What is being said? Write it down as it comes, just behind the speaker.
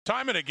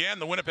Time and again,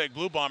 the Winnipeg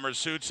Blue Bombers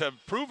suits have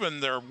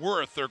proven their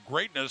worth, their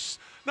greatness,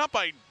 not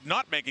by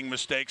not making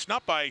mistakes,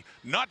 not by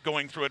not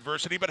going through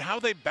adversity, but how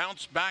they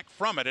bounce back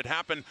from it. It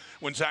happened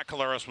when Zach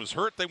Collaros was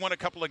hurt. They won a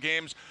couple of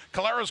games.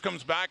 Collaros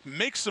comes back,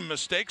 makes some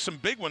mistakes, some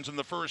big ones in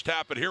the first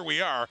half, but here we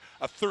are,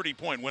 a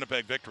 30-point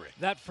Winnipeg victory.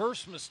 That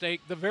first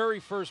mistake, the very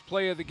first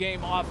play of the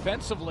game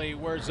offensively,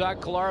 where Zach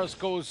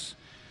Collaros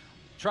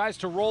tries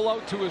to roll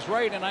out to his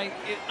right, and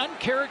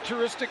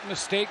uncharacteristic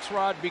mistakes,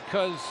 Rod,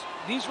 because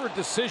these were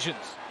decisions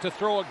to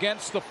throw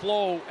against the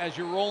flow as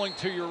you're rolling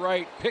to your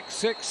right. Pick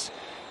 6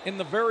 in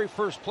the very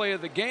first play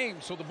of the game,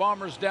 so the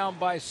Bombers down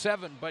by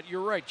 7. But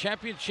you're right,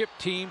 championship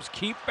teams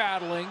keep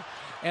battling,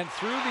 and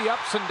through the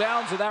ups and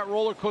downs of that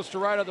roller coaster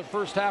ride of the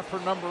first half for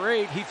number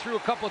 8, he threw a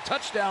couple of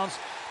touchdowns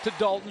to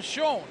Dalton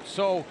Schoen.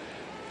 So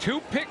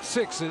 2 pick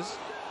 6s,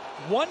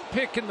 1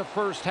 pick in the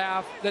first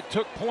half that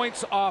took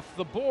points off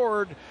the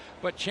board,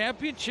 but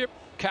championship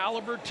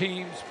caliber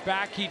teams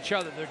back each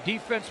other. Their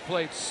defense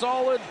played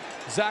solid.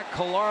 Zach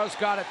Collaros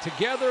got it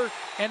together,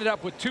 ended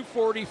up with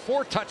 240,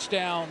 4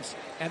 touchdowns,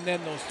 and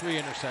then those 3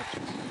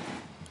 interceptions.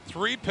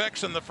 3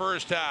 picks in the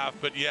first half,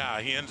 but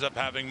yeah, he ends up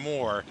having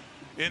more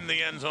in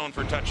the end zone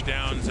for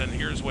touchdowns, and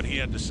here's what he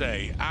had to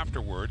say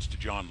afterwards to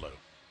John Lou.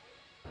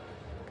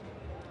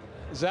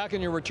 Zach,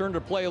 in your return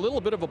to play, a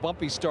little bit of a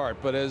bumpy start,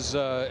 but as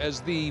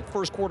the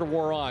first quarter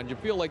wore on, you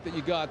feel like that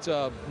you got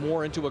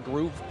more into a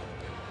groove?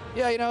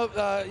 Yeah,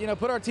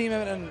 put our team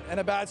in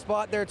a bad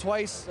spot there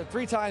twice,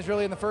 3 times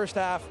really in the first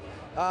half.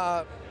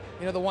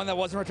 The one that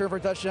wasn't returned for a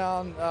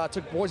touchdown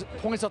took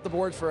points off the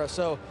board for us.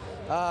 So,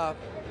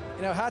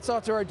 hats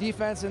off to our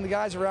defense and the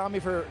guys around me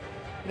for,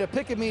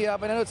 picking me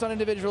up. I know it's not an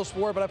individual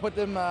sport, but I put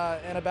them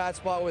in a bad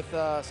spot with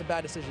some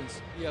bad decisions.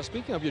 Yeah,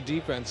 speaking of your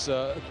defense,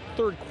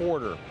 third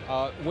quarter,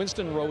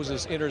 Winston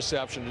Rose's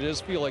interception, it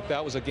does feel like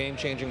that was a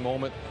game-changing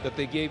moment, that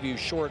they gave you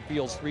short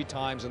fields 3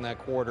 times in that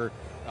quarter.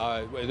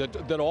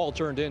 That all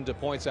turned into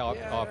points out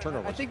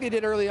turnovers. I think they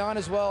did early on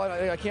as well.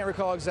 I can't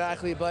recall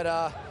exactly,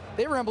 but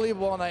they were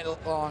unbelievable all night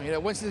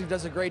long. Winston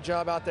does a great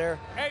job out there.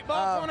 Hey,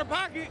 ball corner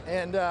pocket.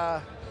 And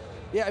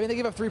they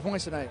gave up 3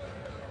 points tonight.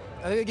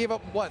 I think they gave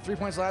up 3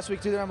 points last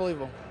week too. They're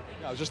unbelievable.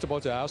 Yeah, I was just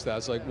about to ask that.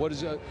 It's like,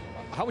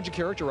 how would you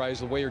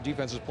characterize the way your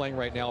defense is playing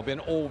right now?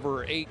 Been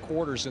over 8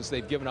 quarters since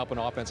they've given up an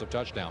offensive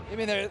touchdown. I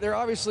mean, they're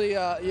obviously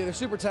they're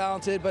super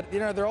talented, but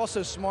they're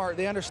also smart.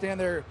 They understand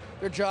their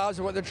jobs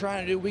and what they're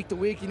trying to do week to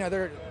week.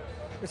 They're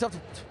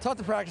tough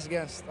to practice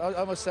against. I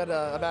almost said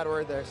a bad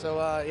word there. So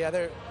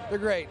they're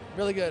great,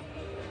 really good.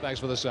 Thanks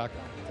for the Zach.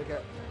 Take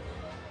care.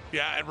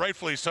 Yeah, and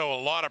rightfully so. A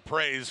lot of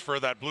praise for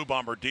that Blue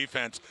Bomber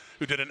defense,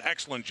 who did an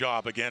excellent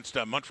job against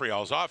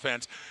Montreal's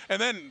offense. And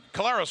then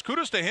Collaros,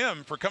 kudos to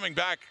him for coming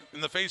back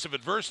in the face of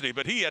adversity,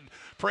 but he had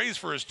praise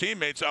for his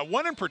teammates.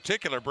 One in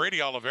particular,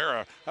 Brady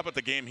Oliveira. How about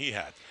the game he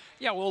had?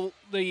 Yeah, well,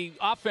 the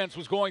offense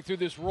was going through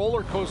this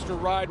roller coaster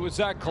ride with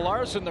Zach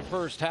Collaros in the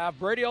first half.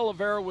 Brady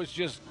Oliveira was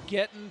just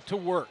getting to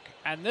work,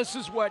 and this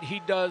is what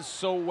he does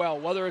so well.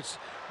 Whether it's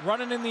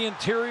running in the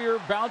interior,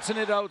 bouncing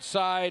it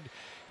outside,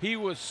 he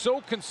was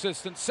so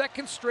consistent.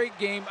 Second straight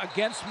game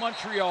against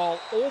Montreal,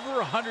 over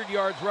 100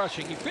 yards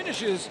rushing. He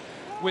finishes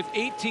with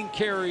 18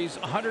 carries,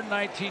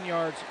 119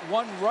 yards,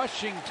 1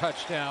 rushing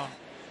touchdown,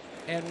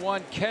 and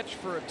 1 catch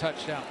for a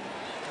touchdown.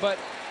 But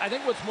I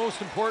think what's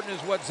most important is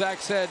what Zach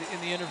said in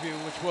the interview,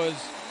 which was,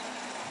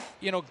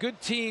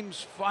 good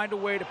teams find a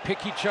way to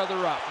pick each other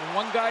up. When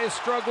one guy is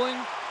struggling,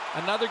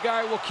 another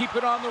guy will keep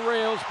it on the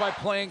rails by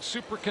playing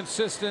super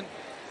consistent.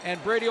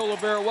 And Brady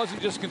Oliveira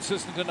wasn't just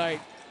consistent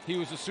tonight. He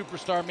was a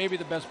superstar, maybe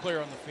the best player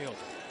on the field.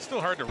 It's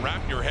still hard to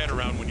wrap your head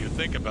around when you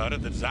think about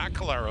it, that Zach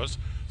Collaros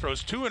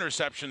throws 2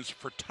 interceptions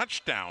for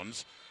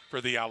touchdowns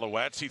for the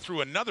Alouettes. He threw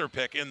another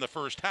pick in the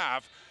first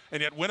half,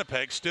 and yet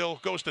Winnipeg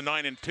still goes to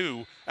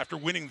 9-2 after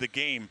winning the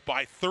game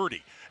by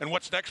 30. And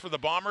what's next for the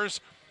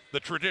Bombers? The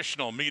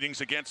traditional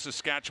meetings against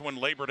Saskatchewan,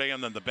 Labor Day,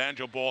 and then the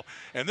Banjo Bowl.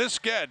 And this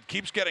sked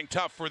keeps getting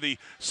tough for the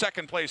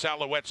second-place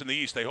Alouettes in the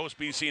East. They host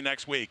BC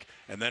next week,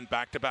 and then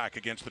back-to-back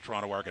against the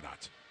Toronto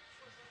Argonauts.